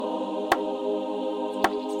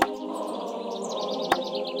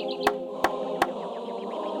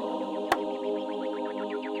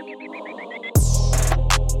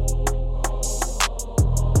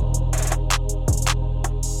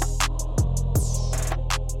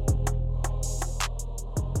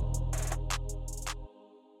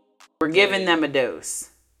We're giving them a dose.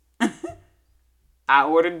 I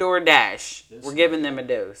ordered DoorDash. We're giving them a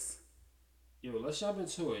dose. Yo, let's jump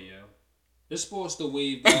into it, yo. It's Sports the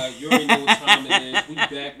Wave, guy. You already know what time it is. We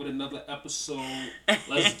back with another episode.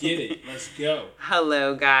 Let's get it. Let's go.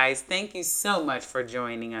 Hello, guys. Thank you so much for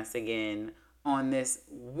joining us again on this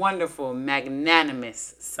wonderful,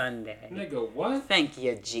 magnanimous Sunday. Nigga, what? Thank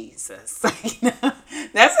you, Jesus.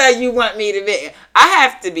 That's how you want me to be. I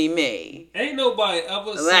have to be me. Ain't nobody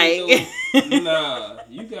ever say no. Nah,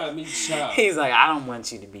 you got me chopped. He's like, I don't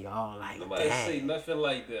want you to be all like nobody that. say nothing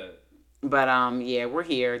like that. But yeah, we're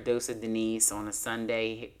here, Dose of Denise, on a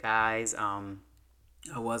Sunday, guys. I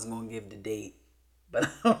was gonna give the date, but I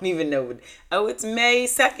don't even know. It's May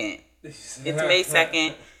 2nd. It's May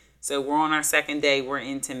 2nd. So we're on our second day. We're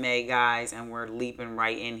into May, guys, and we're leaping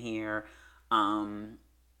right in here.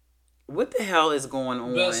 What the hell is going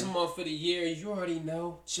on? Best month of the year, you already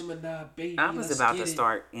know. Gemini, baby. I was about to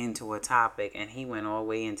start into a topic, and he went all the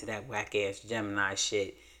way into that whack-ass Gemini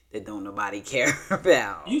shit that don't nobody care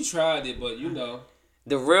about. You tried it, but you know.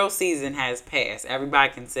 The real season has passed.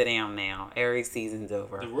 Everybody can sit down now. Aries season's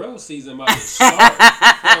over. The real season about to start.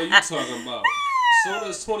 What are you talking about? Soon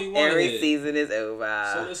as 21 Aries hit. season is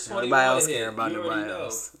over. Soon as 21 nobody else hit, care about you nobody already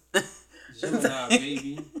else. Gemini,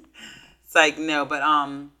 baby. It's like, no, but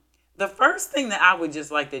the first thing that I would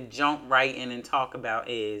just like to jump right in and talk about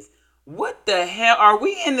is, what the hell? Are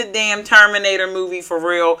we in the damn Terminator movie for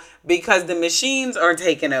real? Because the machines are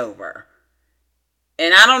taking over.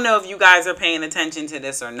 And I don't know if you guys are paying attention to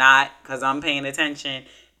this or not, because I'm paying attention.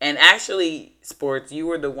 And actually, Sports, you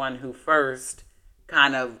were the one who first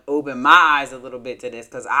kind of opened my eyes a little bit to this,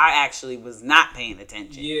 because I actually was not paying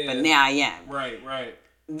attention. Yeah. But now I am. Right.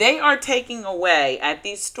 They are taking away, at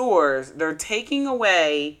these stores, they're taking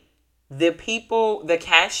away the people, the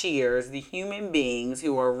cashiers, the human beings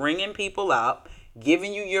who are ringing people up,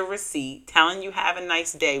 giving you your receipt, telling you have a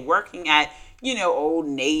nice day, working at, Old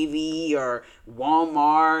Navy or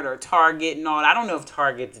Walmart or Target and all. I don't know if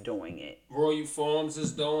Target's doing it. Royal Farms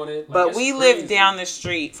is doing it. But we live down the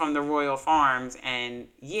street from the Royal Farms, and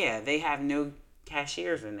yeah, they have no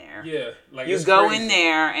cashiers in there. Yeah. You go in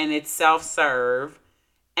there and it's self-serve,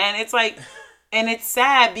 and it's like... And it's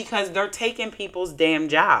sad because they're taking people's damn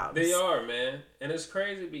jobs. They are, man. And it's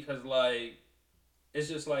crazy because, it's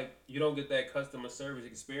just like you don't get that customer service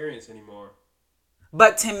experience anymore.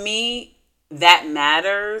 But to me, that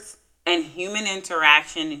matters. And human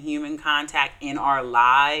interaction and human contact in our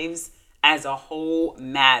lives as a whole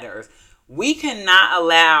matters. We cannot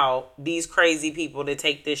allow these crazy people to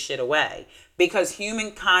take this shit away, because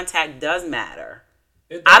human contact does matter.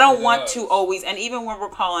 I don't want to always, and even when we're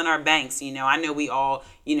calling our banks, I know we all,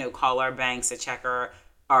 call our banks to check our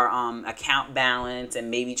account balance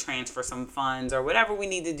and maybe transfer some funds or whatever we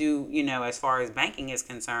need to do, as far as banking is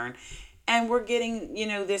concerned. And we're getting,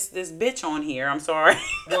 this bitch on here. I'm sorry.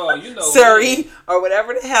 Well, Suri, or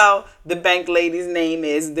whatever the hell the bank lady's name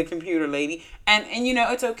is, the computer lady. And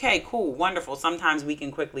it's okay, cool, wonderful. Sometimes we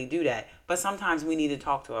can quickly do that. But sometimes we need to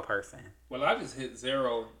talk to a person. Well, I just hit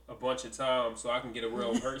 0 a bunch of times so I can get a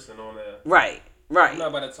real person on there. Right. I'm not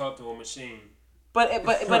about to talk to a machine. But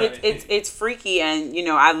it's freaky, and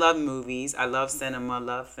I love movies. I love cinema,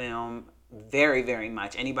 love film very, very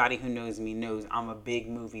much. Anybody who knows me knows I'm a big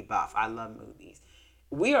movie buff. I love movies.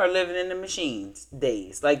 We are living in the machines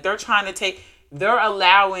days. Like, they're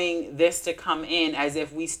allowing this to come in as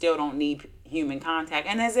if we still don't need human contact,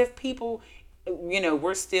 and as if people,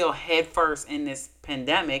 we're still head first in this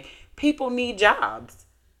pandemic. People need jobs.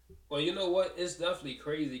 Well, you know what? It's definitely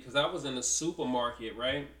crazy because I was in a supermarket,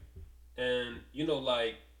 right? And,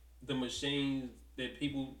 the machines that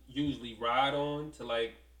people usually ride on to,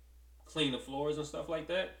 clean the floors and stuff like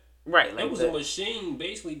that. Right. It was a machine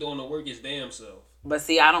basically doing the work its damn self. But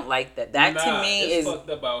see, I don't like that. That to me it's is fucked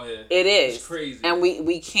up out here. It is. It's crazy. And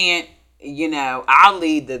we can't, I'll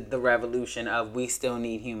lead the revolution of we still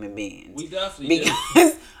need human beings. We definitely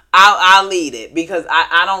because I'll lead it, because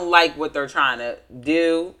I don't like what they're trying to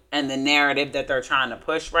do and the narrative that they're trying to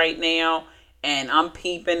push right now. And I'm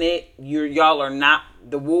peeping it. Y'all are not,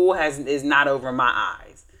 the wool is not over my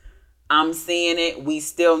eyes. I'm seeing it. We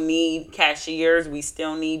still need cashiers. We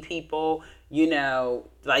still need people,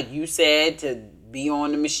 like you said, to be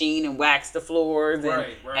on the machine and wax the floors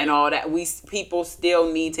and all that. People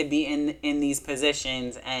still need to be in these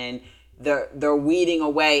positions, and they're weeding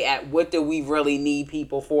away at what do we really need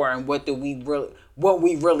people for and what we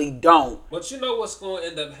really don't. But you know what's going to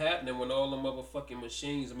end up happening when all the motherfucking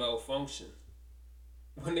machines malfunction?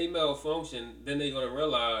 When they malfunction, then they're going to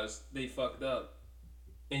realize they fucked up.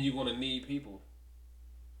 And you're going to need people.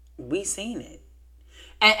 We seen it.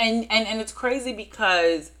 And it's crazy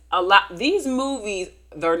because a lot. These movies,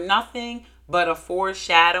 they're nothing but a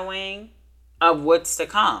foreshadowing of what's to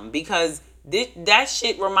come. Because that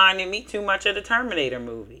shit reminded me too much of the Terminator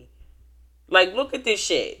movie. Like, look at this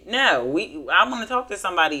shit. No, I want to talk to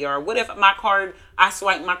somebody. Or what if I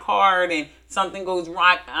swipe my card and something goes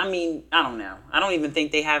right? I mean, I don't know. I don't even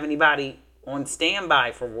think they have anybody on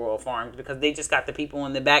standby for Royal Farms because they just got the people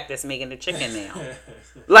in the back that's making the chicken now.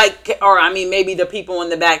 Maybe the people in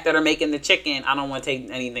the back that are making the chicken, I don't want to take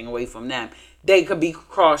anything away from them. They could be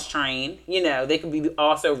cross-trained. They could be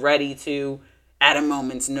also ready to, at a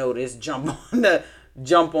moment's notice, jump on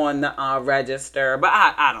the register. But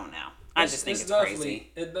I don't know. I just think it's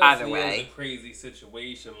crazy. It definitely is a crazy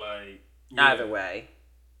situation. Either way.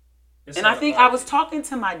 And I think I was talking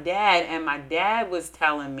to my dad, and my dad was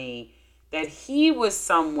telling me that he was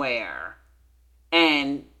somewhere,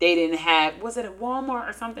 and they didn't have, was it at Walmart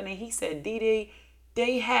or something? And he said, Dee,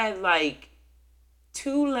 they had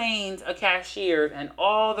 2 lanes of cashiers, and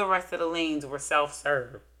all the rest of the lanes were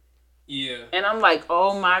self-serve. Yeah. And I'm like,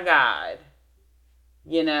 oh my God.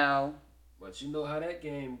 But you know how that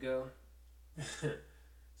game go.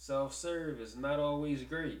 Self-serve is not always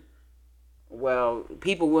great. Well,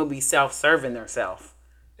 people will be self-serving themselves.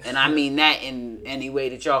 And I mean that in any way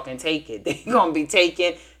that y'all can take it. They're going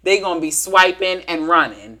to be swiping and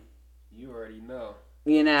running. You already know.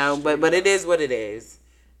 But it is what it is.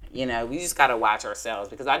 We just got to watch ourselves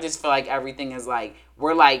because I just feel like everything is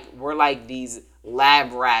we're like these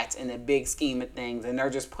lab rats in the big scheme of things, and they're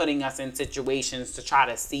just putting us in situations to try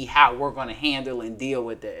to see how we're going to handle and deal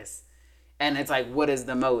with this. And it's what is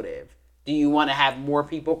the motive? Do you want to have more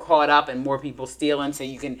people caught up and more people stealing so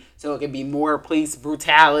it can be more police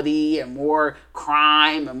brutality and more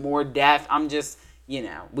crime and more death? I'm just,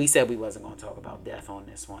 we said we wasn't going to talk about death on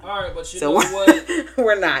this one. All right, but you know what?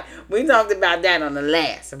 We're not. We talked about that on the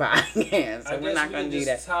last podcast, so we're not going to do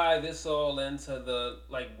that. Just tie this all into the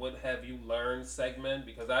what have you learned segment,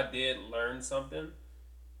 because I did learn something,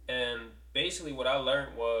 and basically what I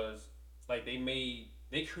learned was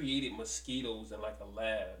they created mosquitoes in a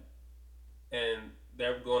lab, and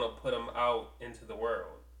they're going to put them out into the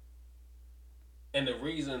world. And the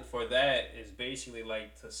reason for that is basically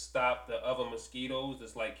to stop the other mosquitoes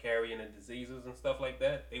that's carrying the diseases and stuff like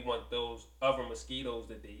that. They want those other mosquitoes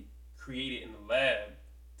that they created in the lab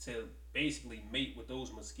to basically mate with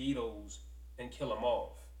those mosquitoes and kill them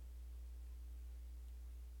off.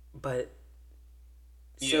 But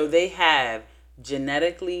so they have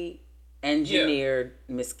genetically engineered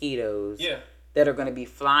mosquitoes that are going to be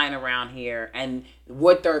flying around here, and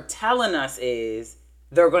what they're telling us is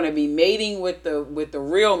they're going to be mating with the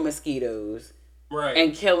real mosquitoes, right,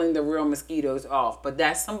 and killing the real mosquitoes off. But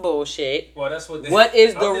that's some bullshit. Well, that's what. What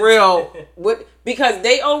is the real? What, because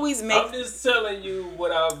they always make. I'm just telling you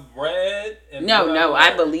what I've read. And no,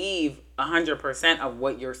 I believe 100% of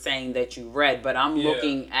what you're saying that you read, but I'm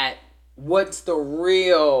looking at what's the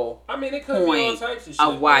real. I mean, it could be all types of shit.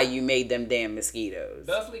 Of why you made them damn mosquitoes.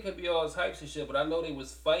 Definitely could be all types of shit, but I know they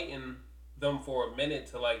was fighting them for a minute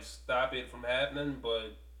to stop it from happening,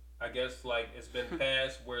 but I guess it's been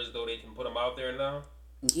passed, whereas though they can put them out there now.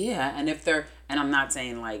 Yeah, and I'm not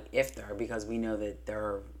saying if they're, because we know that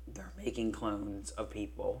they're making clones of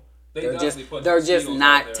people. They're just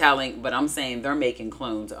not telling, but I'm saying they're making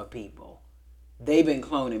clones of people. They've been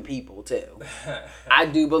cloning people too. I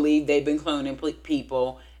do believe they've been cloning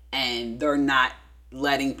people, and they're not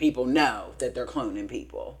letting people know that they're cloning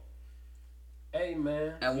people. Hey,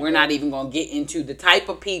 man. And we're not even going to get into the type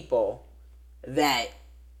of people that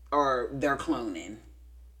they're cloning.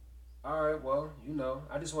 All right, well,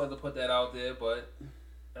 I just wanted to put that out there, but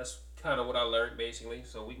that's kind of what I learned, basically,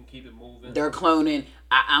 so we can keep it moving. They're cloning.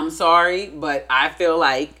 I'm sorry, but I feel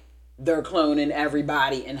like they're cloning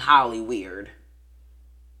everybody in Hollyweird.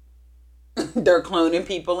 They're cloning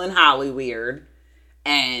people in Hollyweird,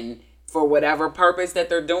 and for whatever purpose that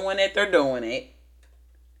they're doing it.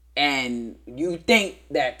 And you think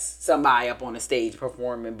that's somebody up on the stage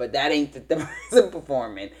performing, but that ain't the person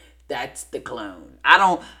performing. That's the clone. I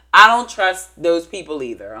don't trust those people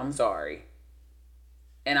either. I'm sorry.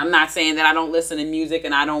 And I'm not saying that I don't listen to music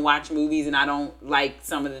and I don't watch movies and I don't like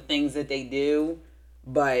some of the things that they do.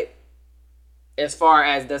 But as far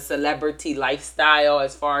as the celebrity lifestyle,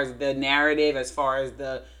 as far as the narrative, as far as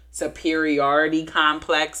the superiority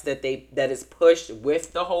complex that is pushed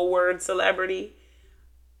with the whole word celebrity,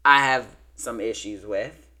 I have some issues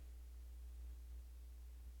with.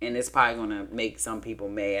 And it's probably gonna make some people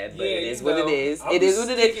mad, but it is what it is. It is what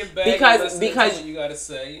it is. Because you gotta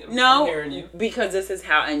say, no, I'm hearing you. Because this is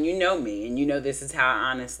how, and you know me, and you know this is how I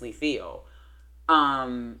honestly feel.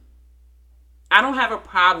 I don't have a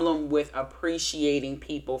problem with appreciating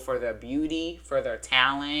people for their beauty, for their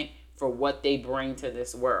talent, for what they bring to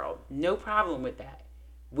this world. No problem with that.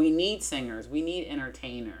 We need singers. We need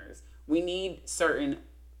entertainers. We need certain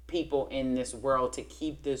people in this world to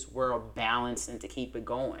keep this world balanced and to keep it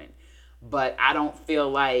going. But I don't feel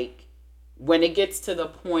like when it gets to the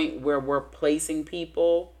point where we're placing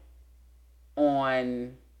people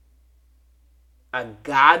on a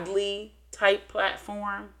godly type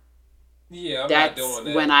platform, yeah, I'm that's not doing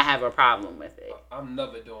that. when I have a problem with it. I'm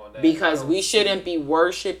never doing that. Because we shouldn't be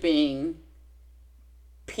worshiping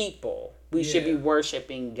people. We should be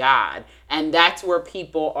worshiping God. And that's where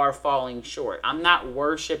people are falling short. I'm not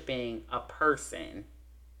worshiping a person.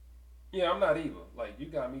 Yeah, I'm not either. Like, you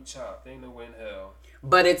got me chopped. Ain't no way in hell.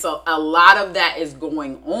 But it's a lot of that is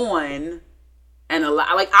going on. And a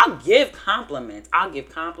lot, like, I'll give compliments.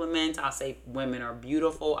 I'll say women are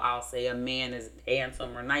beautiful. I'll say a man is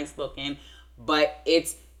handsome or nice looking. But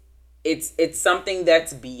it's something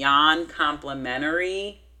that's beyond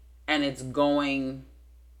complimentary, and it's going,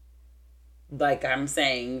 like I'm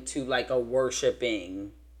saying, to like a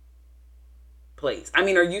worshiping place. I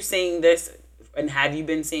mean, are you seeing this, and have you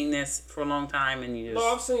been seeing this for a long time? And you just...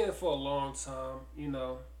 No, I've seen it for a long time. You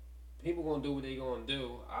know, people gonna do what they gonna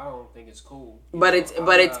do. I don't think it's cool.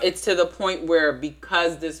 It's to the point where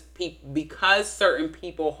because certain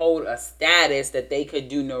people hold a status that they could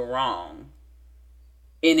do no wrong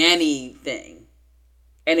in anything,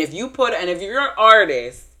 and if you're an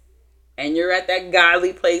artist and you're at that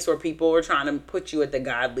godly place where people are trying to put you at the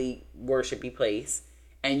godly worshipy place,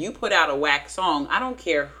 and you put out a whack song, I don't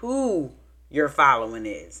care who your following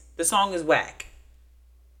is, the song is whack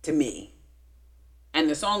to me. And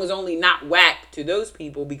the song is only not whack to those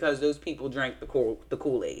people because those people drank the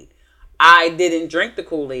Kool-Aid. I didn't drink the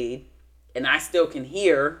Kool-Aid, and I still can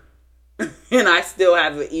hear, and I still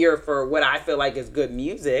have an ear for what I feel like is good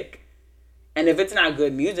music. And if it's not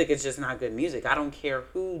good music, it's just not good music. I don't care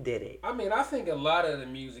who did it. I mean, I think a lot of the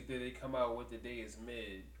music that they come out with today is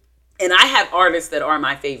mid. And I have artists that are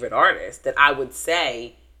my favorite artists that I would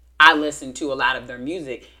say I listen to a lot of their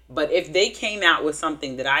music. But if they came out with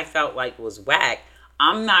something that I felt like was whack,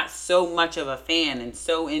 I'm not so much of a fan and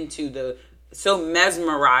so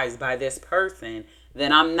mesmerized by this person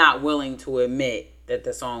that I'm not willing to admit that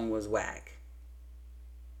the song was whack.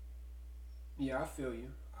 Yeah, I feel you.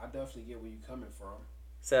 I definitely get where you're coming from.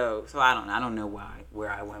 So I don't know where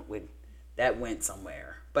I went with that, went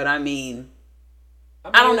somewhere. But I mean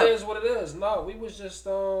I don't know. It is what it is. No, we was just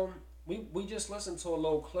we just listened to a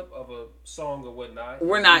little clip of a song or whatnot.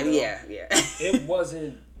 We're not, yeah. It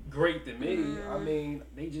wasn't great to me. I mean,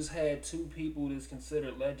 they just had two people that's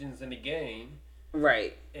considered legends in the game.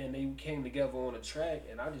 Right. And they came together on a track,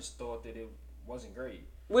 and I just thought that it wasn't great.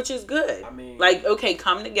 Which is good. I mean, like, okay,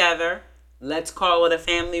 come together. Let's call it a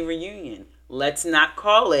family reunion. Let's not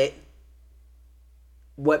call it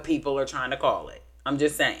what people are trying to call it. I'm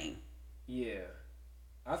just saying. Yeah.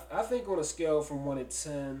 I think on a scale from 1 to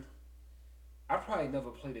 10, I probably never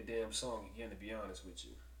played a damn song again, to be honest with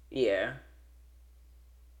you. Yeah.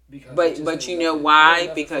 Because but you know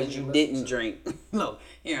why? Because you didn't drink. Look,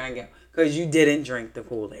 here I go. Because you didn't drink the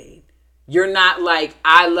Kool-Aid. You're not like,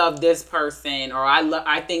 I love this person, or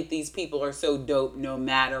I think these people are so dope no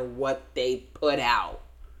matter what they put out.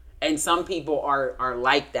 And some people are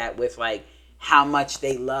like that with like how much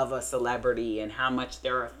they love a celebrity and how much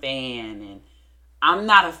they're a fan. And I'm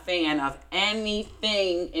not a fan of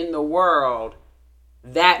anything in the world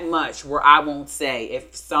that much where I won't say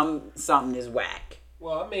if something is whack.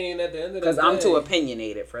 Well, I mean, at the end of the day, because I'm too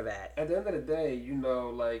opinionated for that. At the end of the day, you know,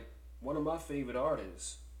 like one of my favorite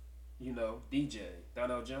artists, you know, DJ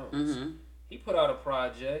Donell Jones. Mm-hmm. He put out a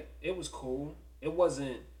project. It was cool. It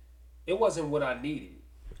wasn't what I needed.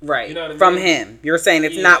 Right. You know what I from mean? Him. You're saying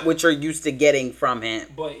it's not what you're used to getting from him.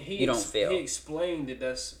 But you don't feel. He explained that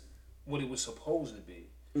that's what it was supposed to be.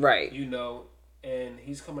 Right. You know, and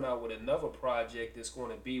he's coming out with another project that's going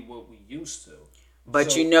to be what we used to.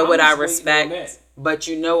 But so you know I'm what I just respect? But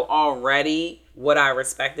you know already what I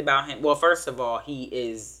respect about him? Well, first of all, he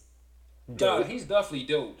is dope. No, he's definitely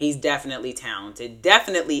dope. He's definitely talented.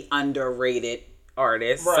 Definitely underrated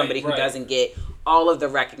artist. Right, somebody who doesn't get all of the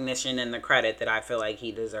recognition and the credit that I feel like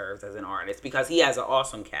he deserves as an artist. Because he has an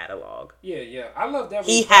awesome catalog. Yeah. I love that.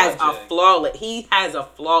 He has a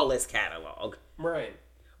flawless catalog. Right.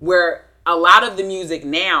 Where a lot of the music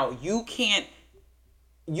now, you can't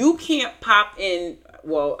pop in.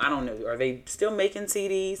 Well, I don't know. Are they still making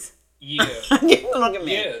CDs? Yeah. Look at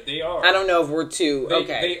me. Yeah, they are. I don't know if we're too.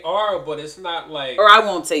 Okay. They are, but it's not like. Or I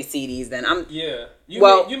won't say CDs then. Yeah.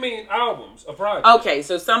 You mean albums, a project. Okay,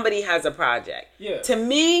 so somebody has a project. Yeah. To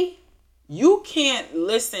me, you can't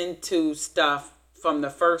listen to stuff from the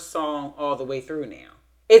first song all the way through now.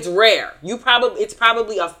 It's rare. It's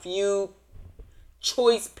probably a few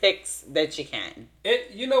choice picks that you can.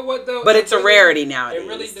 You know what though? But it's a rarity nowadays. It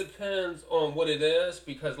really depends on what it is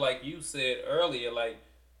because, like you said earlier, like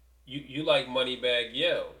you like Moneybagg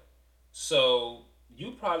Yo, so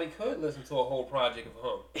you probably could listen to a whole project of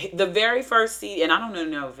him. The very first CD, and I don't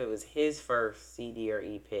know if it was his first CD or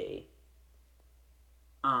EP.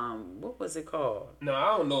 What was it called? No,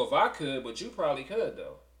 I don't know if I could, but you probably could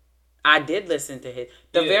though. I did listen to his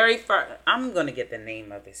very first. I'm gonna get the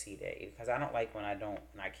name of the CD because I don't like when I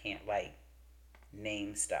can't like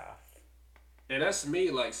name stuff. And that's me.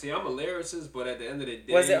 Like, see, I'm a lyricist, but at the end of the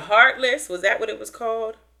day, was it Heartless? Was that what it was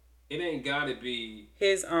called? It ain't gotta be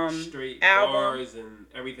his straight album. bars and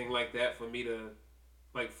everything like that for me to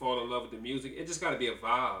like fall in love with the music. It just gotta be a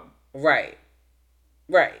vibe. Right.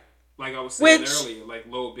 Like I was saying earlier, like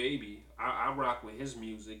Lil Baby, I rock with his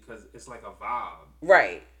music because it's like a vibe.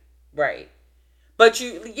 Right. But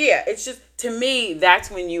it's just, to me, that's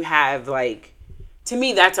when you have like, to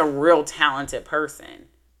me, that's a real talented person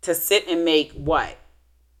to sit and make what?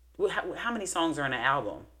 How many songs are in an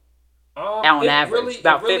album? On average,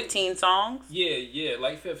 about 15 songs? Yeah,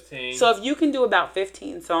 like 15. So if you can do about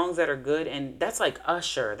 15 songs that are good, and that's like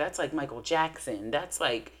Usher, that's like Michael Jackson, that's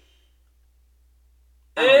like,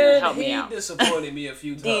 help me out. He disappointed me a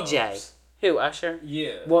few times. DJ. Who, Usher?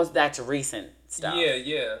 Yeah. Well, that's recent stuff.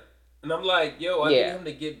 Yeah. And I'm like, yo, I need him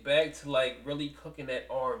to get back to like really cooking that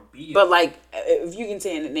R&B. But like, if you can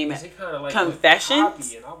say the name of like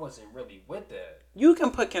Confessions, and I wasn't really with that. You can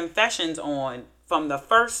put Confessions on from the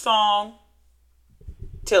first song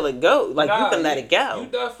till it goes. Like, you can let it go. You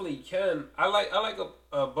definitely can. I like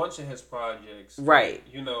a bunch of his projects. Right.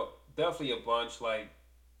 You know, definitely a bunch. Like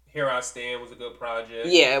Here I Stand was a good project.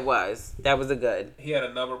 Yeah, it was. That was a good. He had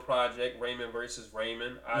another project, Raymond versus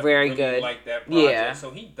Raymond. I Very really good. Like that project. Yeah.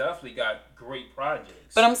 So he definitely got great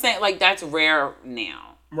projects. But I'm saying, like, that's rare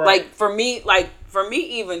now. Right. Like, for me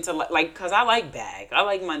even to, like, because I like Bag. I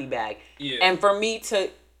like Moneybagg. Yeah. And for me to,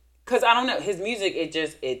 because I don't know, his music,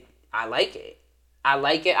 I like it. I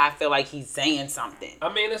like it. I feel like he's saying something.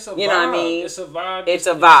 I mean, it's a vibe. You know what I mean? It's a vibe. It's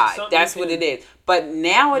a vibe. That's what it is. But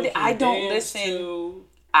nowadays, I don't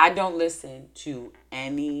listen to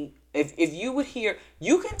any. If you would hear,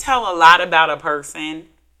 you can tell a lot about a person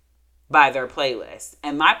by their playlist.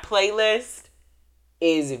 And my playlist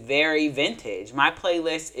is very vintage. My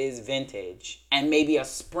playlist is vintage. And maybe a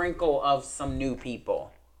sprinkle of some new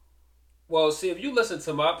people. Well, see, if you listen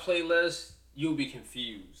to my playlist, you'll be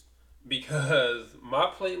confused. Because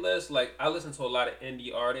my playlist, like, I listen to a lot of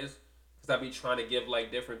indie artists. Because I be trying to give, like,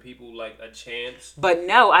 different people, like, a chance. But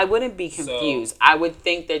no, I wouldn't be confused. I would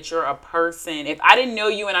think that you're a person. If I didn't know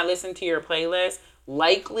you and I listened to your playlist,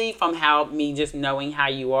 likely from me just knowing how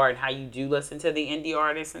you are and how you do listen to the indie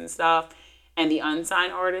artists and stuff and the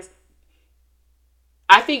unsigned artists,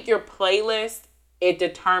 I think your playlist, it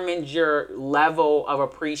determines your level of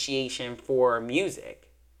appreciation for music.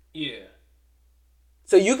 Yeah.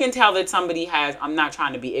 So you can tell that somebody has, I'm not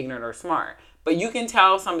trying to be ignorant or smart, but you can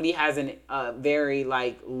tell somebody has a very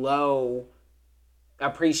like low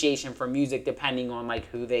appreciation for music depending on like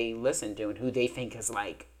who they listen to and who they think is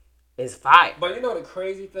fire. But you know the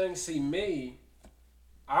crazy thing? See, me,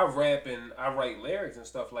 I rap and I write lyrics and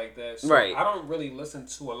stuff like that. So right. I don't really listen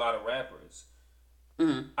to a lot of rappers.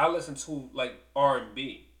 Mm-hmm. I listen to like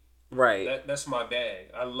R&B. Right. That's my bag.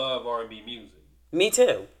 I love R&B music. Me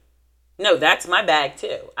too. No, that's my bag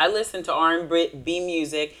too. I listen to R&B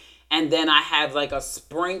music, and then I have like a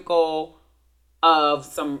sprinkle of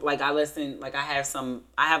some, like I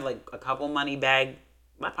have like a couple Moneybagg.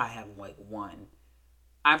 I probably have like one.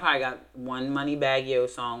 I probably got one Moneybagg Yo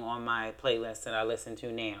song on my playlist that I listen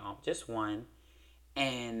to now. Just one.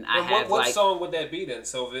 And what song would that be then?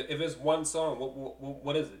 So if it's one song,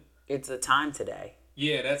 what is it? It's A Time Today.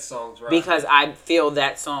 Yeah, that song's right. Because I feel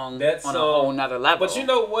that song on a whole nother level. But you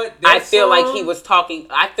know what? I feel like he was talking.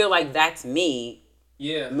 I feel like that's me.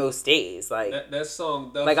 Yeah. Most days, like that song.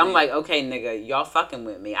 Definitely, like I'm like, okay, nigga, y'all fucking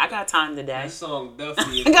with me. I got time today. That song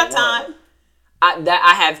definitely. I got time.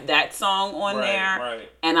 I have that song on there, right.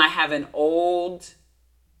 And I have an old.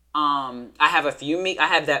 I have a few I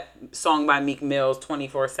have that song by Meek Mill's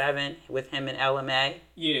 24/7 with him and LMA.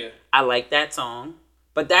 Yeah. I like that song.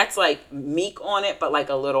 But that's like Meek on it, but like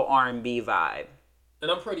a little R&B vibe.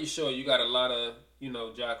 And I'm pretty sure you got a lot of,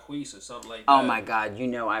 Jacquees or something like that. Oh my God,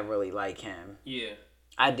 I really like him. Yeah.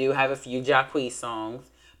 I do have a few Jacquees songs.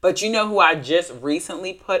 But you know who I just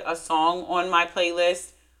recently put a song on my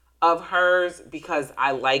playlist of hers because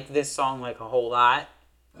I like this song like a whole lot?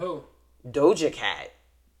 Who? Doja Cat.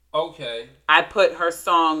 Okay. I put her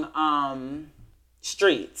song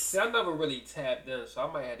Streets. See, I never really tapped in, so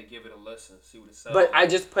I might have to give it a listen, see what it sounds But like. I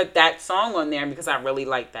just put that song on there because I really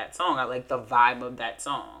like that song. I like the vibe of that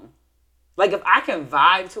song. Like if I can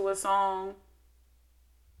vibe to a song,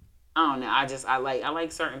 I don't know. I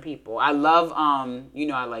like certain people. I love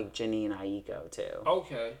I like Janine Aiko too.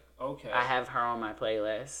 Okay. Okay. I have her on my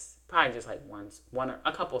playlist. Probably just like one or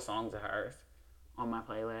a couple songs of hers on my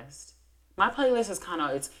playlist. My playlist is kind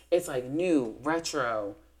of it's like new,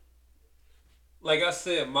 retro. Like I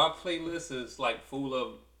said, my playlist is like full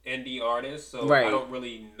of indie artists, so Right. I don't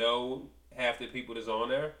really know half the people that's on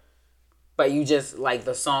there. But you just like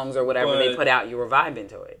the songs or whatever they But- put out, you were vibing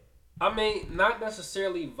to it. I mean, not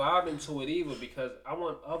necessarily vibing to it either, because I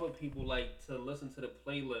want other people like to listen to the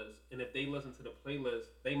playlist, and if they listen to the playlist,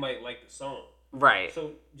 they might like the song. Right.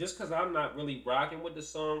 So just because I'm not really rocking with the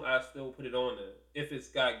song, I still put it on there if it's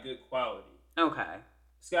got good quality. Okay.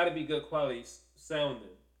 It's got to be good quality sounding,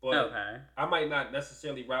 but Okay. I might not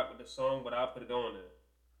necessarily rock with the song, but I'll put it on there.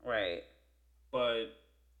 Right. But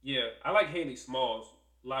yeah, I like Haley Smalls.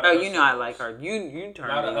 A lot Oh, of her you know I songs. like her. You A lot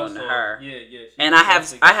turned of me on to songs. her. Yeah, yeah. And I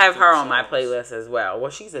have got her good on my songs. playlist as well.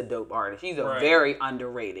 Well, she's a dope artist. She's a Right. very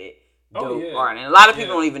underrated Oh, dope yeah. artist. And a lot of people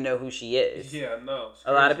Yeah. don't even know who she is. Yeah, no.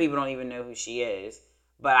 A lot of people don't even know who she is.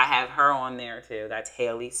 But I have her on there too. That's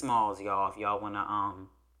Haley Smalls, y'all. If y'all wanna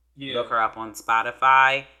look her up on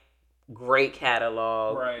Spotify. Great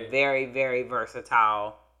catalog. Right. Very, very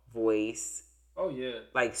versatile voice. Oh yeah.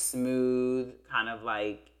 Like smooth, kind of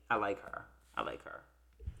like I like her.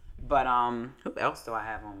 But who else do I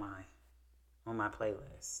have on my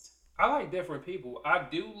playlist? I like different people. I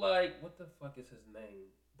do like, what the fuck is his name?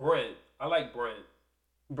 Brent. I like Brent.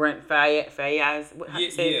 Brent Fayaz. How you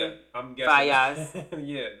say Yeah, it? I'm guessing. Fayaz.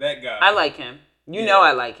 Yeah, that guy. I like him. You Yeah. know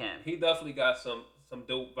I like him. He definitely got some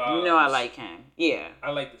dope vibes. You know I like him. Yeah.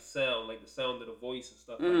 I like the sound of the voice and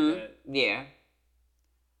stuff Mhm. like that. Yeah.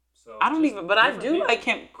 So I don't just even, but I different do people. like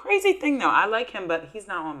him. Crazy thing though, I like him, but he's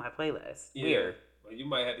not on my playlist. Yeah. Weird. Well, you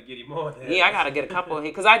might have to get him on there. Yeah, I gotta get a couple of him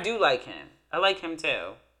because I do like him. I like him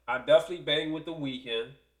too. I definitely bang with The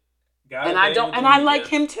Weeknd. And I like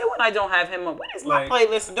him too, and I don't have him on. What is my Like,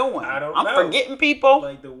 playlist doing? I don't I'm know. forgetting people.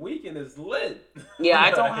 Like The Weeknd is lit. Yeah,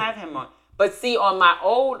 I don't Like, have him on. But see, on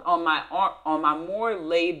my more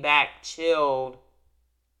laid back, chilled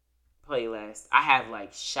playlist, I have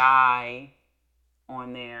like Shy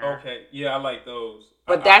on there. Okay, yeah, I like those.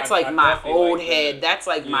 But that's I like my definitely old like head. that. That's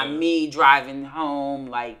like my Yeah. me driving home,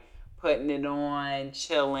 like putting it on,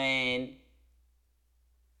 chilling.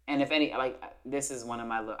 And if any, like this is one of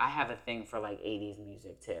my. I have a thing for like 80s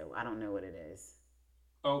music too. I don't know what it is.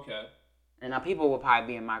 Okay. And now people will probably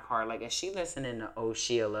be in my car like, is she listening to Oh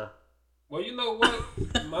Sheila? Well, you know what?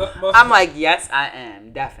 I'm like, yes, I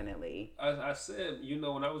am, definitely. I said,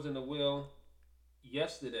 when I was in the wheel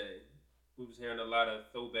yesterday, we was hearing a lot of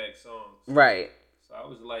throwback songs. Right. So I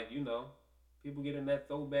was like, people get in that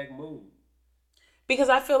throwback mood. Because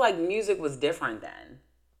I feel like music was different then.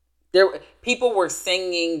 People were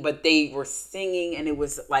singing, but they were singing, and it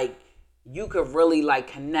was like you could really like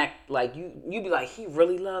connect. Like you'd be like, he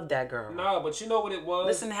really loved that girl. Nah, but you know what it was?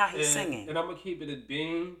 Listen to how he's singing. And I'm gonna keep it a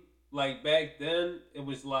bean. Like back then, it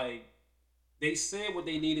was like they said what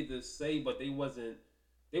they needed to say, but they wasn't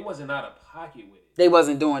out of pocket with it. They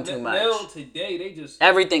wasn't doing too much. Now today, they just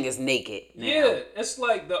Everything is naked. Now. Yeah, it's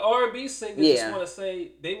like the R&B singers Yeah. just want to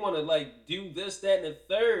say they want to like do this, that, and the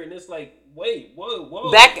third, and it's like, wait,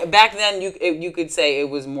 whoa. Back then, you could say it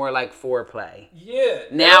was more like foreplay. Yeah.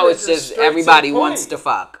 Now it's just straight to everybody the point. wants to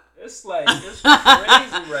fuck. It's like it's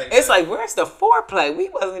crazy right It's now. like, where's the foreplay? We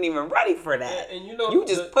wasn't even ready for that. And You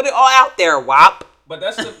just put it all out there, wop. But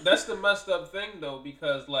that's the messed up thing though,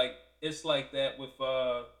 because like it's like that with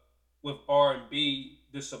R&B.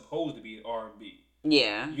 This supposed to be R&B.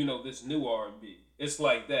 Yeah. This new R&B. It's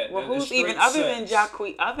like that. Well, It's who's even straight other than sex.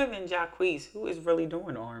 Jacquees? Who is really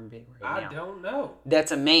doing R&B right now? I don't know.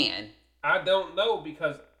 That's a man. I don't know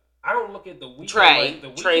because I don't look at the Weeknd. Trey.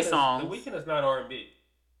 Like, the Trey Weeknd songs. The Weeknd is not R&B.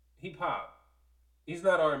 He pop. He's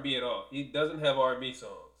not R&B at all. He doesn't have R&B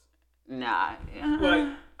songs. Nah. Like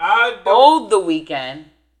I don't. Old The Weeknd.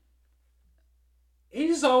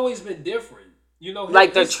 He's always been different.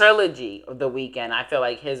 Like the his- trilogy of The Weeknd. I feel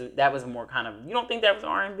like that was more kind of. You don't think that was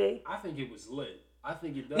R&B? I think it was lit. I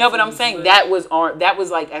think it. No, but I'm was saying lit. that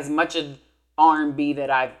was like as much of R&B that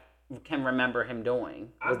I can remember him doing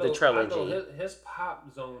was the trilogy I know his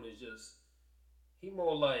pop zone is just. He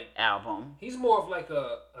more like. album. He's more of like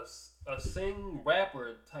a sing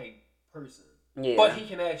rapper type person. Yeah. But he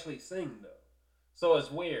can actually sing though, so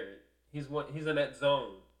it's weird. He's in that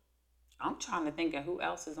zone. I'm trying to think of who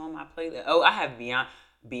else is on my playlist. Oh, I have Beyonce.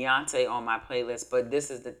 Beyonce on my playlist, but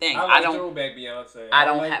this is the thing. I like throwback Beyonce. I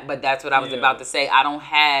don't have, but that's what I was about to say. I don't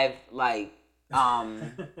have like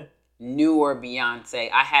newer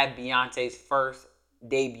Beyonce. I have Beyonce's first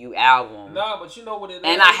debut album. Nah, but you know what it is.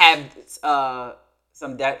 And I have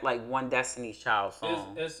some like one Destiny's Child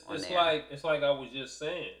song. It's like I was just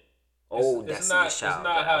saying. Old Destiny's Child. It's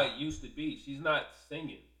not how it used to be. She's not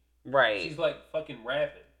singing. Right. She's like fucking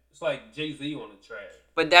rapping. It's like Jay-Z on the track.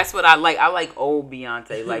 But that's what I like. I like old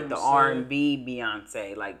Beyonce, like the R&B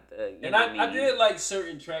Beyonce, like the. I did like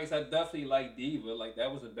certain tracks. I definitely like Diva. Like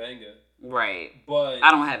that was a banger. Right. But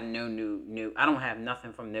I don't have no new. I don't have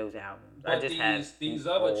nothing from those albums. I just have these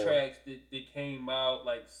other tracks that came out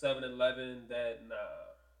like 7-Eleven. That nah.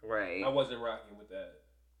 Right. I wasn't rocking with that.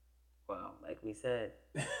 Well, like we said,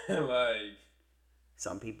 like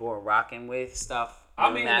some people are rocking with stuff.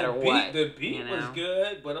 I mean, matter what, the beat was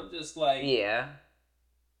good, but I'm just like, yeah,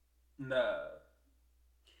 nah.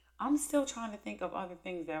 I'm still trying to think of other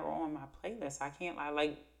things that were on my playlist. I can't lie,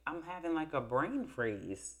 like I'm having like a brain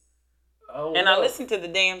freeze. I listen to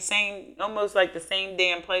the almost like the same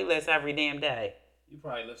damn playlist every damn day. You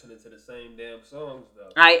probably listening to the same damn songs though.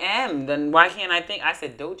 I am. Then why can't I think? I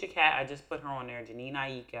said Doja Cat. I just put her on there. Jhené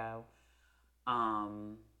Aiko.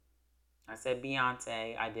 I said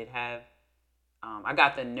Beyonce. I did have. I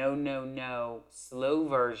got the No slow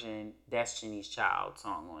version Destiny's Child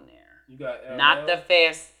song on there. You got LL? Not the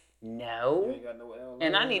fast. No. You ain't got no LL.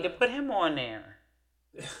 And I need to put him on there.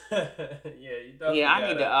 You definitely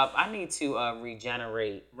I need to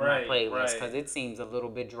regenerate my playlist because it seems a little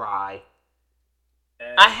bit dry.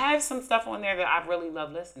 And I have some stuff on there that I really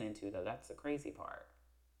love listening to though. That's the crazy part.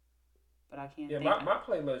 But I can't. Yeah, my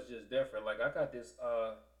playlist is just different. Like I got this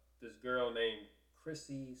girl named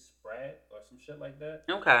Chrissy Spratt or some shit like that.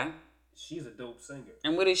 Okay. She's a dope singer.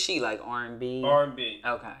 And what is she, like R&B? R&B.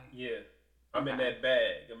 Okay. Yeah. I'm in that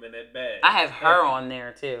bag. I have her on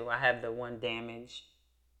there too. I have the one Damage.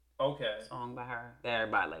 Okay. Song by her.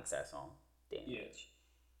 Everybody likes that song. Damage.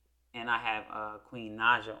 Yeah. And I have Queen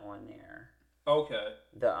Naja on there. Okay.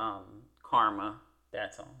 The Karma,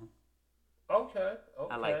 that song. Okay.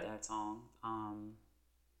 I like that song.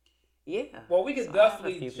 Yeah. Well, we could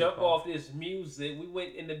definitely jump off this music. We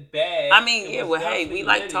went in the bag. I mean, yeah. Well, hey, we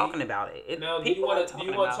like talking about it. Now, do you want to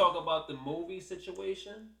talk about the movie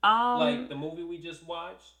situation? Like the movie we just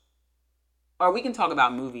watched. Or we can talk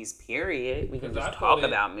about movies. Period. We can just talk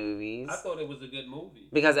about movies. I thought it was a good movie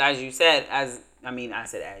because, as you said, as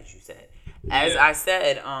I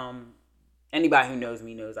said, anybody who knows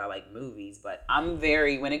me knows I like movies. But I'm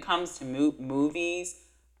when it comes to movies.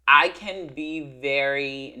 I can be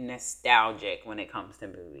very nostalgic when it comes to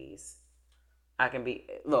movies.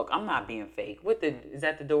 Look, I'm not being fake. Is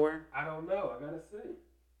that the door? I don't know. I gotta see.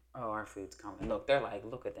 Oh, our food's coming. Look, they're like,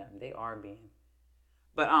 look at them. They are being.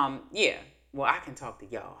 But, yeah. Well, I can talk to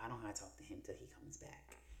y'all. I don't have to talk to him till he comes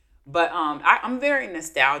back. But, I'm very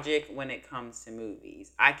nostalgic when it comes to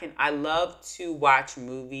movies. I love to watch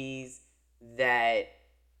movies that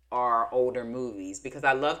are older movies because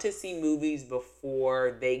I love to see movies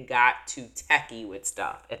before they got too techie with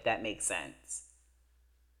stuff, if that makes sense.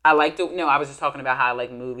 I was just talking about how I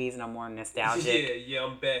like movies and I'm more nostalgic. Yeah,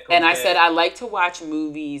 I'm back. I said I like to watch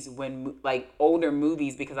movies like older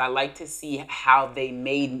movies because I like to see how they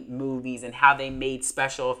made movies and how they made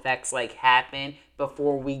special effects like happen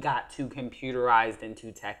before we got too computerized and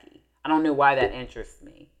too techie. I don't know why that interests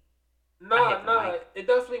me. No, it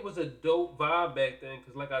definitely was a dope vibe back then.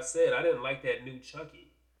 Because, like I said, I didn't like that new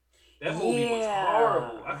Chucky. That movie was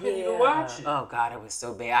horrible. I couldn't even watch it. Oh God, it was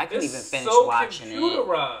so bad. I couldn't even finish watching it. It's so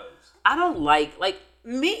computerized. I don't like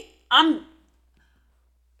me. Now.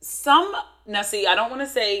 See, I don't want to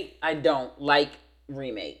say I don't like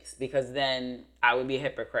remakes because then I would be a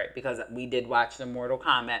hypocrite because we did watch the Mortal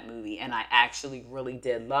Kombat movie and I actually really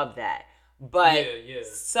did love that. But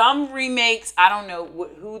some remakes, I don't know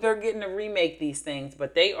who they're getting to remake these things,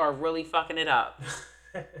 but they are really fucking it up.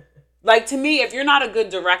 Like, to me, if you're not a good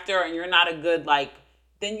director and you're not a good,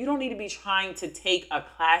 then you don't need to be trying to take a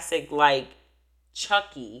classic like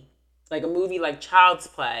Chucky, like a movie like Child's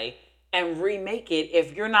Play, and remake it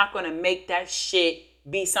if you're not going to make that shit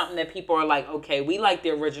be something that people are like, okay, we like the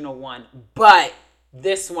original one, but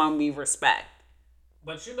this one we respect.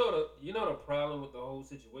 But you know the problem with the whole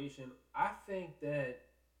situation? I think that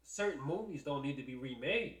certain movies don't need to be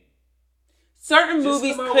remade. Certain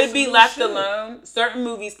movies could be left alone. Certain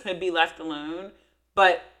movies could be left alone.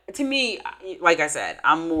 But to me, like I said,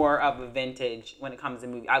 I'm more of a vintage when it comes to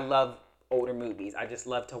movies. I love older movies. I just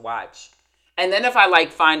love to watch. And then if I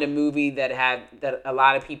find a movie that a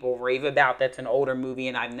lot of people rave about that's an older movie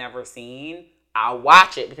and I've never seen, I'll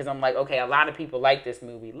watch it because I'm like, okay, a lot of people like this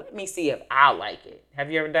movie. Let me see if I like it.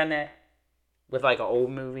 Have you ever done that with like an old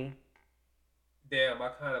movie? Damn, I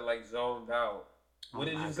kind of like zoned out. What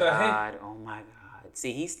did you say? Oh my God.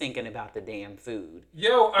 See, he's thinking about the damn food.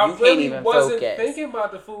 Yo, I You can't really even wasn't focus. thinking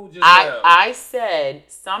about the food just now. I said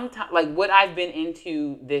sometime, like what I've been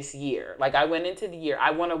into this year. Like I went into the year,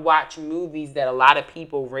 I want to watch movies that a lot of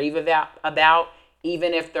people rave about,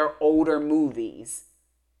 even if they're older movies.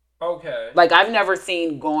 Okay. Like I've never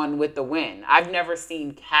seen Gone with the Wind. I've never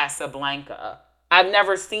seen Casablanca. I've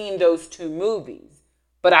never seen those two movies.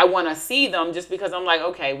 But I want to see them just because I'm like,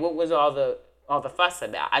 okay, what was all the fuss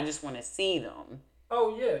about? I just want to see them.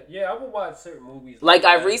 Oh yeah, I would watch certain movies. Like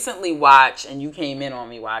I recently watched, and you came in on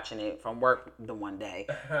me watching it from work the one day.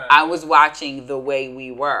 I was watching The Way We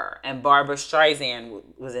Were, and Barbara Streisand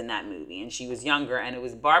was in that movie, and she was younger, and it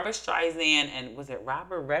was Barbara Streisand, and was it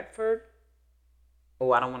Robert Redford?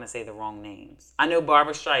 Oh, I don't want to say the wrong names. I know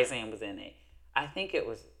Barbara Streisand was in it. I think it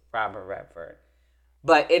was Robert Redford.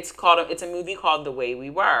 But it's a movie called The Way We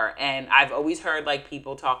Were, and I've always heard like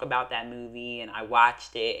people talk about that movie, and I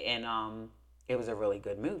watched it, and it was a really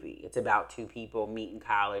good movie. It's about two people meet in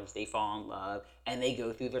college, they fall in love, and they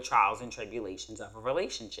go through the trials and tribulations of a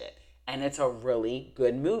relationship. And it's a really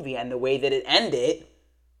good movie. And the way that it ended,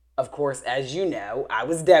 of course, as you know, I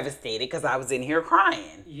was devastated because I was in here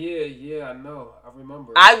crying. Yeah, I know. I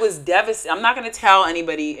remember. I was devastated. I'm not going to tell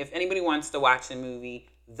anybody, if anybody wants to watch the movie,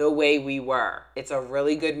 The Way We Were. It's a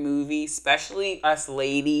really good movie, especially us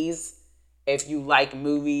ladies. If you like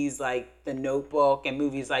movies like The Notebook and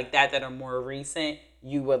movies like that are more recent,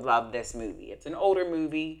 you would love this movie. It's an older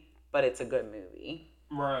movie, but it's a good movie.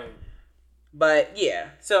 Right. But yeah,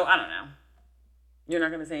 so I don't know. You're not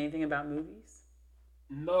going to say anything about movies?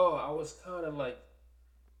 No, I was kind of like...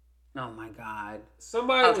 Oh my God.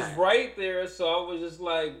 Somebody was right there, so I was just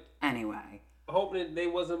like... Anyway. Hoping they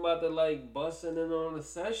wasn't about to like busting in on a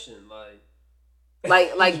session. Like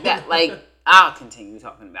that, like... I'll continue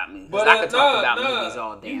talking about movies. But I could talk about movies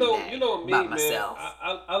all damn day. You know me, about man. Myself.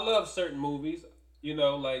 I love certain movies. You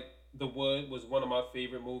know, like The Wood was one of my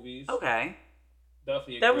favorite movies. Okay.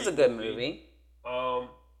 Definitely that was a good movie. Love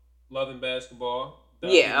and Basketball.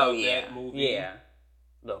 Definitely that movie. Yeah.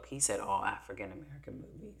 Look, he said all African American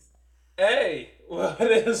movies. Hey, well,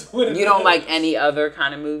 it is what it is. You don't like any other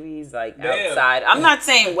kind of movies, like outside? I'm not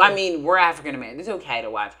saying, I mean, we're African American. It's okay to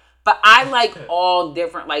watch. But I like all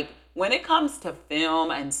different, like, when it comes to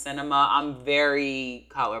film and cinema, I'm very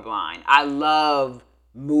colorblind. I love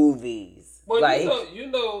movies. Well, like, you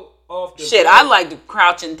know off the shit, I like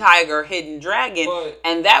Crouching Tiger, Hidden Dragon,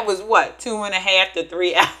 and that was what, 2.5 to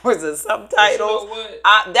 3 hours of subtitles. You know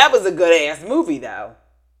what? That was a good ass movie, though.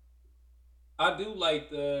 I do like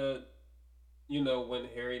when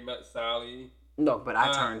Harry met Sally. Look, but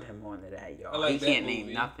I turned him on to that, y'all. Like he can't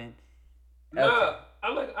name nothing. Nah,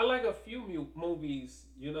 okay. I like a few movies.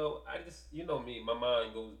 You know, I just me, my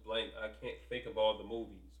mind goes blank. I can't think of all the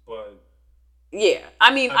movies, but yeah,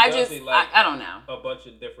 I mean, I don't know. A bunch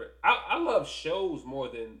of different. I love shows more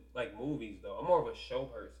than like movies, though. I'm more of a show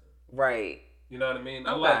person. Right. You know what I mean?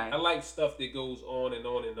 Okay. I like stuff that goes on and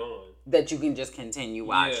on and on. That you can just continue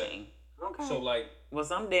watching. Yeah. Okay. So like, well,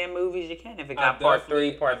 some damn movies you can if it got part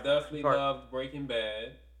 3, I definitely loved Breaking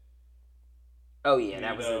Bad. Oh yeah,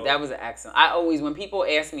 that was an excellent. I always, when people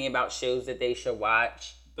ask me about shows that they should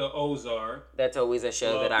watch, The Ozark. That's always a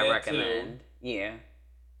show that I recommend. Too. Yeah.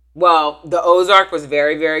 Well, The Ozark was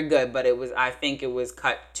very, very good, but I think it was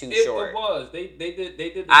cut too short. It was. They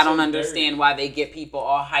did. I don't understand why they get people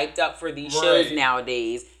all hyped up for these shows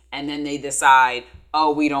nowadays, and then they decide,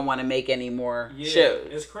 oh, we don't want to make any more shows.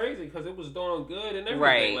 It's crazy because it was doing good and everything.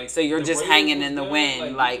 Right. Like, so you're just hanging in the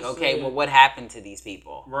wind, like okay, well, what happened to these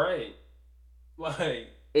people? Right. Like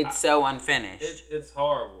it's so unfinished. It's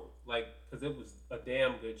horrible. Like because it was a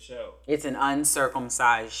damn good show. It's an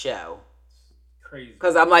uncircumcised show. Crazy.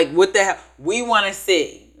 Because I'm like, what the hell? We want to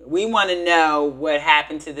see. We want to know what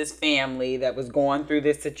happened to this family that was going through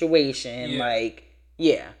this situation. Yeah. Like,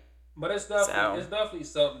 yeah. But it's definitely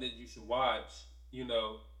something that you should watch. You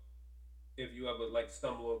know, if you ever like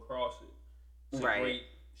stumble across it. It's a great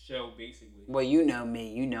show, basically. Well, you know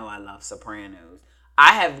me. You know I love Sopranos.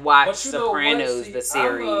 I have watched Sopranos, the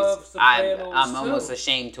series. I'm almost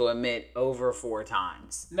ashamed to admit over 4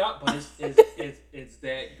 times. No, but it's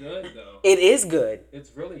that good though. It is good. It's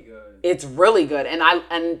really good. It's really good,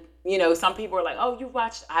 and you know some people are like, "Oh, you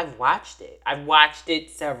watched?" I've watched it. I've watched it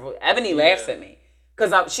several. Ebony laughs at me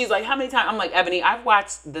because she's like, "How many times?" I'm like, "Ebony, I've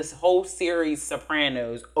watched this whole series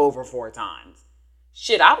Sopranos over 4 times."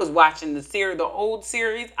 Shit, I was watching the old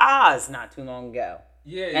series Oz not too long ago.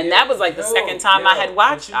 Yeah, and that was like the second time I had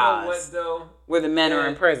watched Oz. What though? where the men are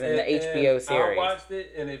in prison, the HBO series. I watched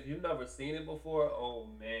it, and if you've never seen it before, oh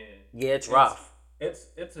man, yeah, it's rough. It's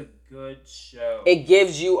a good show. It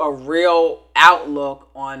gives you a real outlook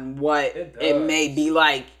on what it may be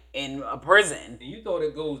like in a prison. And you thought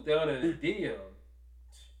it goes down in a DM.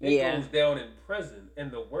 It goes down in prison in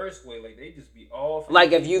the worst way. Like, they just be off.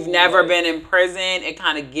 Like, if you've never been in prison, it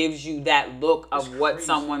kind of gives you that look of what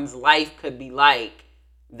someone's life could be like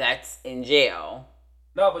that's in jail.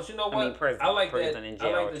 No, but you know what? I mean, prison. I like prison that. And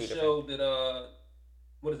jail I like the show that,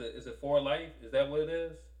 what is it? Is it For Life? Is that what it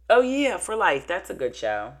is? Oh, yeah, For Life. That's a good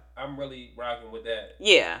show. I'm really rocking with that.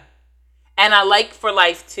 Yeah. And I like For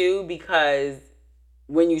Life, too, because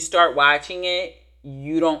when you start watching it,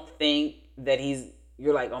 you don't think that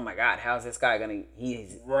you're like, oh my God, how's this guy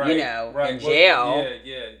he's in jail.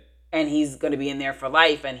 Yeah. And he's going to be in there for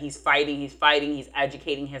life, and he's fighting, he's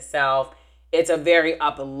educating himself. It's a very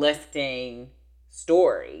uplifting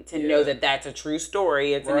story to know that that's a true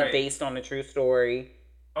story. It's based on a true story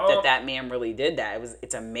that man really did that.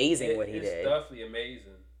 It's amazing what he did. It's definitely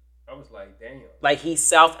amazing. I was like, damn. Like, he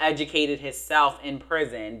self-educated himself in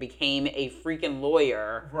prison, became a freaking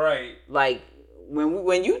lawyer. Right. Like,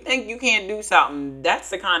 when you think you can't do something, that's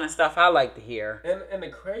the kind of stuff I like to hear. And the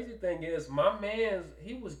crazy thing is, my man,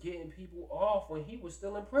 he was getting people off when he was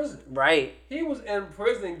still in prison. Right. He was in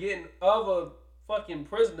prison getting other fucking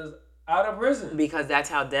prisoners out of prison. Because that's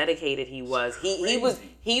how dedicated he was. He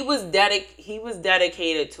was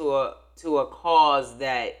dedicated to a cause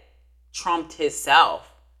that trumped himself.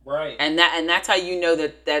 Right. And that's how you know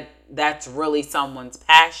that's really someone's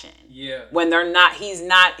passion. Yeah. When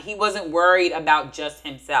he wasn't worried about just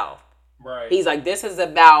himself. Right. He's like, this is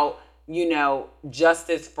about,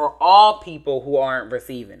 justice for all people who aren't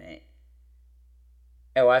receiving it.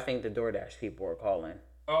 Oh, I think the DoorDash people are calling.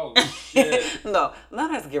 Oh, shit. No, let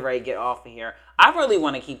us get off of here. I really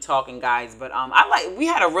want to keep talking, guys, but we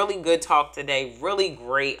had a really good talk today. Really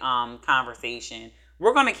great conversation.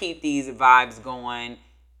 We're going to keep these vibes going.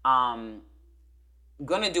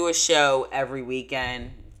 Gonna do a show every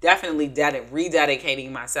weekend. Definitely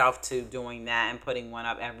rededicating myself to doing that and putting one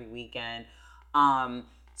up every weekend.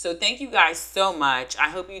 So thank you guys so much. I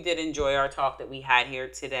hope you did enjoy our talk that we had here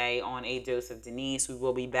today on A Dose of Denise. We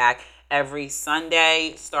will be back every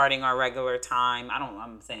Sunday, starting our regular time.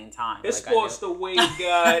 I'm saying time. It's Sports the Way,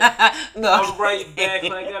 God. No, I'm right back. I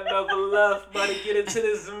got another left. About to get into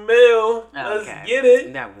this meal. Let's get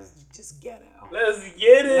it. That was just ghetto. Let's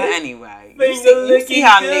get it. But anyway,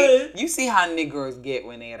 you see how Negroes get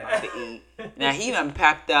when they're about to eat. Now, he done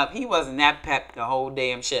pepped up. He wasn't that pepped the whole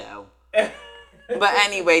damn show. But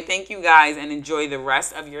anyway, thank you guys and enjoy the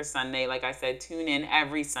rest of your Sunday. Like I said, tune in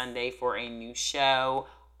every Sunday for a new show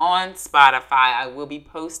on Spotify. I will be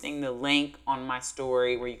posting the link on my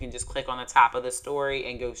story where you can just click on the top of the story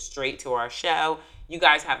and go straight to our show. You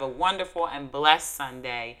guys have a wonderful and blessed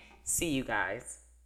Sunday. See you guys.